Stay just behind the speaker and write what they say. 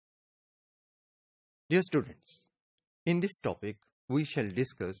Dear students, in this topic, we shall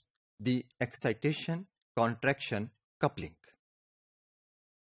discuss the excitation contraction coupling.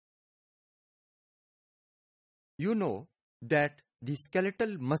 You know that the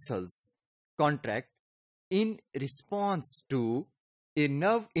skeletal muscles contract in response to a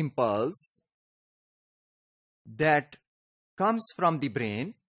nerve impulse that comes from the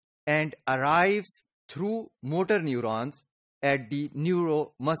brain and arrives through motor neurons at the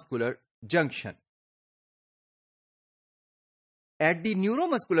neuromuscular junction. At the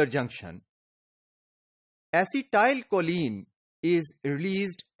neuromuscular junction, acetylcholine is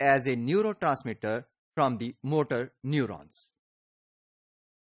released as a neurotransmitter from the motor neurons.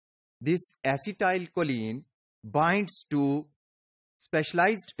 This acetylcholine binds to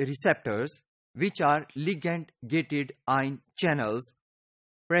specialized receptors which are ligand-gated ion channels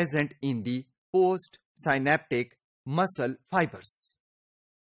present in the postsynaptic muscle fibers.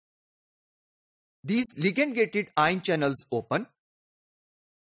 These ligand-gated ion channels open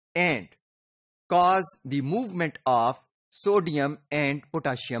and cause the movement of sodium and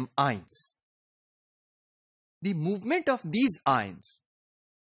potassium ions. The movement of these ions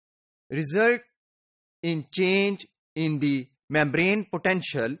result in change in the membrane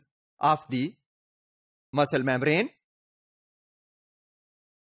potential of the muscle membrane,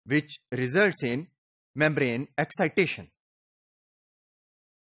 which results in membrane excitation.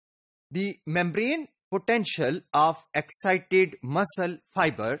 The membrane potential of excited muscle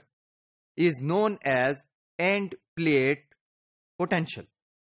fiber is known as end plate potential.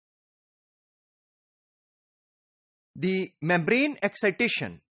 The membrane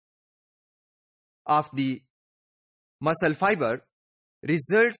excitation of the muscle fiber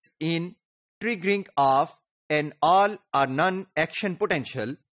results in triggering of an all or none action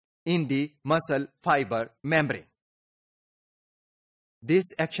potential in the muscle fiber membrane. This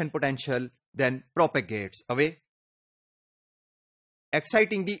action potential then propagates away,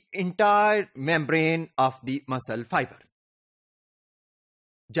 exciting the entire membrane of the muscle fiber.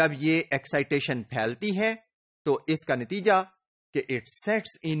 जब ये excitation फैलती है तो इसका नतीजा कि it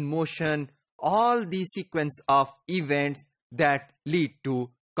sets in motion all the sequence of events that lead to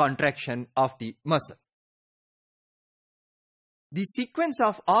contraction of the muscle. The sequence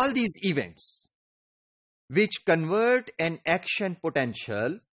of all these events which convert an action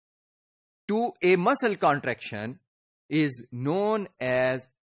potential to a muscle contraction is known as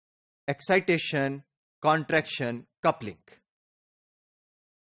excitation contraction coupling.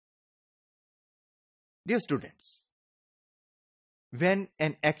 Dear students, when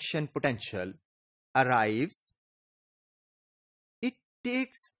an action potential arrives, it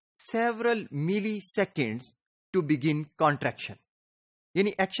takes several milliseconds to begin contraction.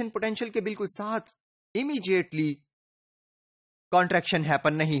 यानी action potential के बिल्कुल साथ immediately contraction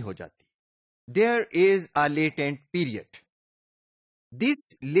happen नहीं हो जाती. There is a latent period. This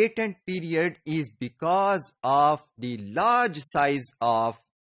latent period is because of the large size of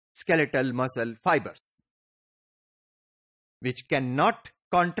skeletal muscle fibers, which cannot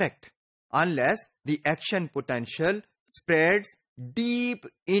contract unless the action potential spreads deep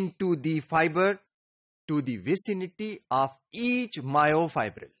into the fiber to the vicinity of each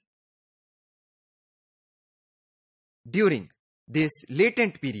myofibril. During this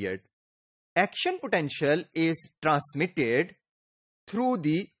latent period, action potential is transmitted through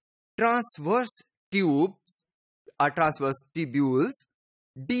the transverse tubes or transverse tubules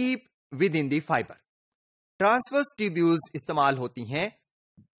deep within the fiber. Transverse tubules इस्तेमाल होती हैं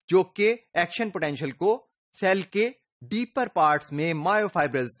जो कि action potential को cell के deeper parts में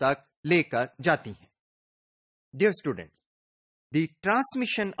myofibrils तक लेकर जाती हैं. Dear students, the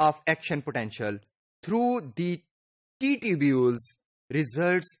transmission of action potential through the T-tubules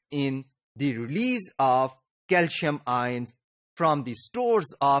results in the release of calcium ions from the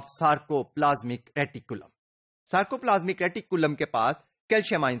stores of sarcoplasmic reticulum. Sarcoplasmic reticulum के पास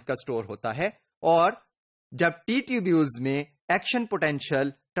calcium ions का store होता है और जब T-tubules में एक्शन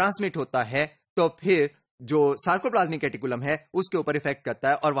पोटेंशियल ट्रांसमिट होता है तो फिर जो सार्कोप्लाज्मिक रेटिकुलम है उसके ऊपर इफेक्ट करता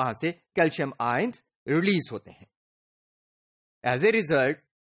है और वहां से कैल्शियम आयंस रिलीज होते हैं. As a result,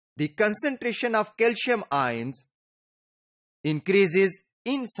 the concentration of calcium ions increases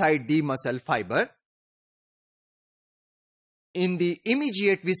inside the muscle fiber in the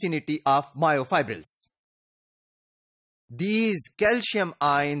immediate vicinity of myofibrils. These calcium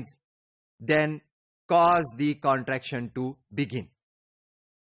ions then cause the contraction to begin.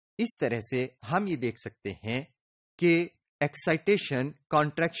 इस तरह से हम ये देख सकते हैं कि एक्साइटेशन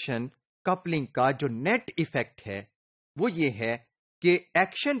कॉन्ट्रैक्शन कपलिंग का जो नेट इफेक्ट है वो ये है कि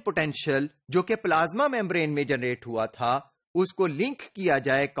एक्शन पोटेंशियल जो कि प्लाज्मा मेम्ब्रेन में जनरेट हुआ था उसको लिंक किया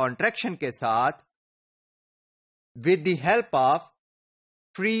जाए कॉन्ट्रैक्शन के साथ with the help of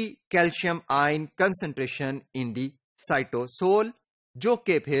free calcium ion concentration in the cytosol, जो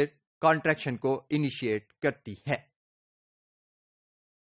कि फिर कॉन्ट्रैक्शन को इनिशिएट करती है.